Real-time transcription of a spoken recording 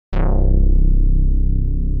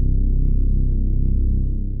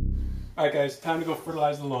Alright guys, time to go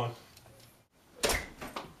fertilize the lawn.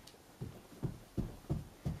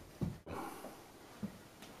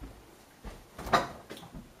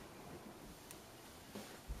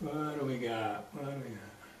 What do we got? What do we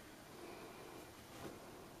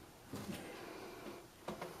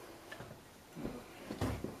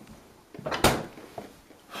got?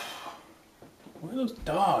 Where are those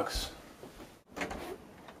dogs?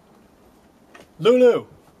 Lulu!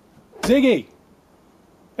 Ziggy!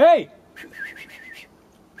 Hey!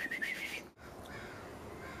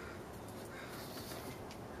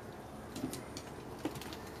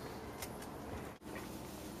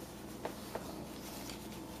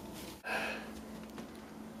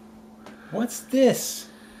 What's this?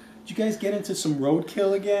 Did you guys get into some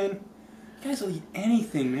roadkill again? You guys will eat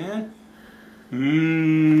anything, man.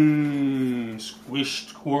 Squished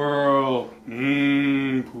squirrel.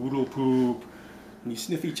 Poodle poop. And you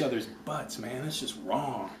sniff each other's butts, man. That's just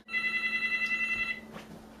wrong.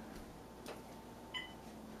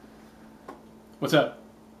 What's up?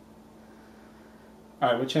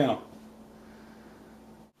 Alright, what channel?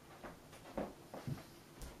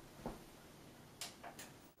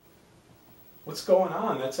 What's going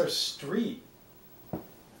on? That's our street.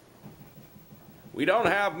 We don't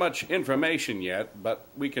have much information yet, but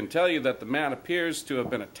we can tell you that the man appears to have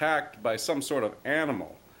been attacked by some sort of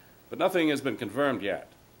animal, but nothing has been confirmed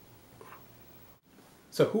yet.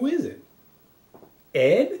 So who is it?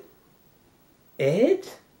 Ed? Ed?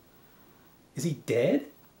 Is he dead?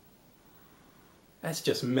 That's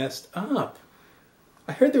just messed up.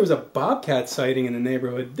 I heard there was a bobcat sighting in the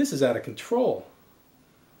neighborhood. This is out of control.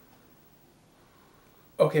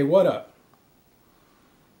 Okay, what up?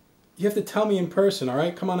 You have to tell me in person,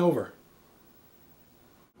 alright? Come on over.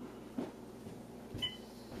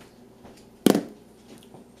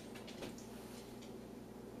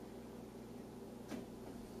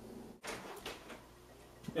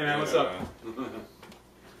 Hey man, what's up?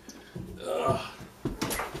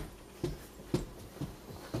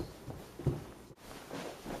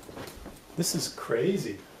 This is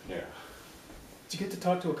crazy. Yeah. Did you get to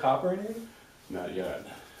talk to a cop or anything? Not yet.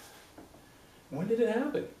 When did it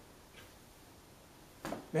happen?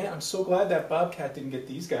 Man, I'm so glad that bobcat didn't get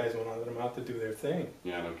these guys when I let them out to do their thing.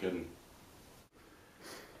 Yeah, no kidding.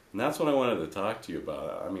 And that's what I wanted to talk to you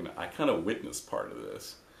about. I mean, I kind of witnessed part of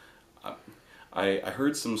this. I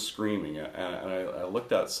heard some screaming, and I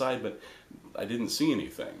looked outside, but I didn't see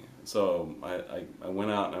anything. So I went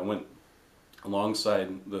out and I went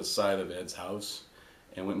alongside the side of Ed's house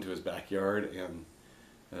and went into his backyard, and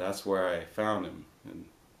that's where I found him. And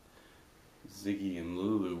Ziggy and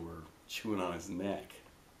Lulu were chewing on his neck.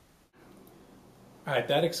 Alright,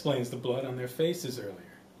 that explains the blood on their faces earlier.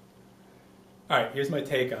 Alright, here's my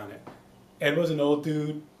take on it. Ed was an old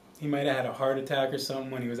dude. He might have had a heart attack or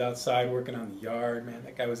something when he was outside working on the yard. Man,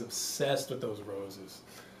 that guy was obsessed with those roses.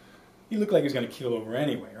 He looked like he was going to keel over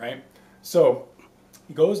anyway, right? So,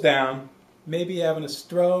 he goes down, maybe having a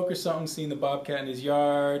stroke or something, seeing the bobcat in his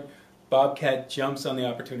yard. Bobcat jumps on the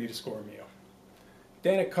opportunity to score a meal.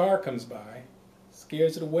 Then a car comes by,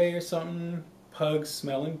 scares it away or something. Pugs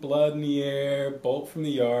smelling blood in the air, bolt from the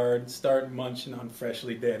yard, start munching on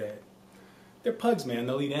freshly dead Ed. They're pugs, man.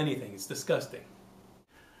 They'll eat anything. It's disgusting.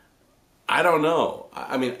 I don't know.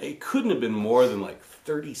 I mean, it couldn't have been more than like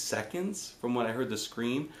 30 seconds from when I heard the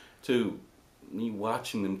scream to me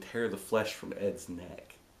watching them tear the flesh from Ed's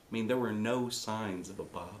neck. I mean, there were no signs of a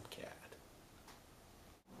bobcat.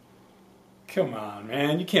 Come on,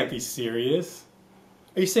 man. You can't be serious.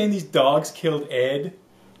 Are you saying these dogs killed Ed?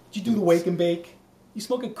 Did you do the wake and bake? You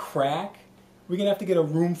smoking crack? We're gonna have to get a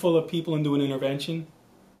room full of people and do an intervention?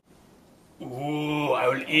 Ooh, I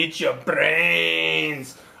will eat your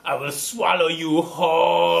brains. I will swallow you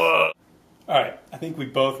whole. Alright, I think we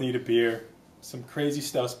both need a beer. Some crazy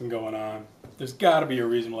stuff's been going on. There's gotta be a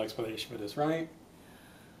reasonable explanation for this, right?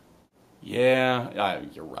 Yeah,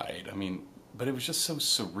 you're right. I mean, but it was just so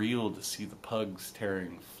surreal to see the pugs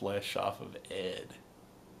tearing flesh off of Ed.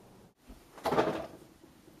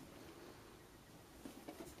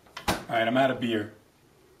 Alright, I'm out of beer.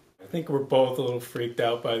 I think we're both a little freaked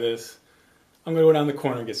out by this. I'm gonna go down the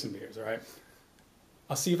corner and get some beers, alright?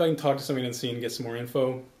 I'll see if I can talk to somebody on the scene and get some more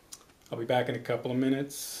info. I'll be back in a couple of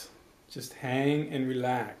minutes. Just hang and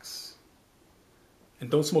relax. And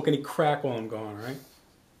don't smoke any crack while I'm gone, alright?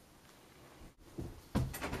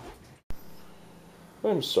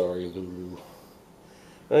 I'm sorry, Lulu.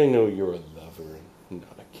 I know you're a lover and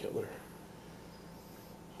not a killer.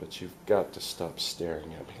 But you've got to stop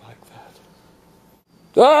staring at me like that.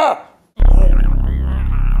 Ah!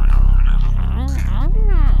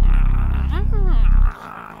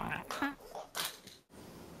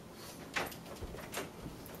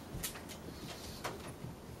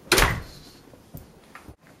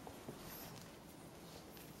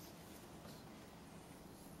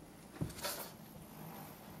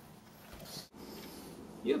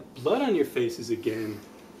 You have blood on your faces again.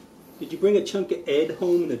 Did you bring a chunk of Ed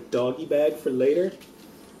home in a doggy bag for later?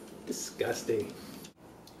 Disgusting.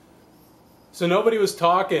 So nobody was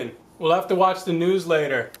talking. We'll have to watch the news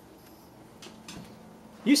later.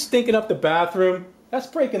 You stinking up the bathroom? That's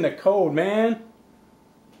breaking the code, man.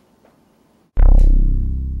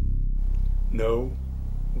 No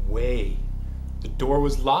way. The door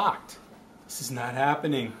was locked. This is not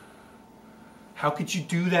happening. How could you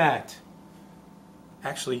do that?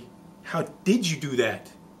 Actually, how did you do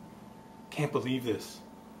that? Can't believe this.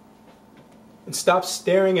 And stop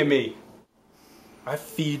staring at me. I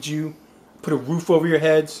feed you, put a roof over your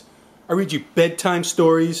heads, I read you bedtime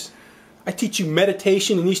stories, I teach you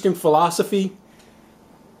meditation and Eastern philosophy.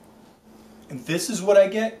 And this is what I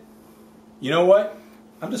get? You know what?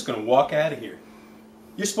 I'm just gonna walk out of here.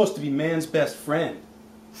 You're supposed to be man's best friend.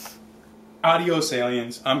 Adios,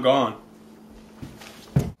 aliens. I'm gone.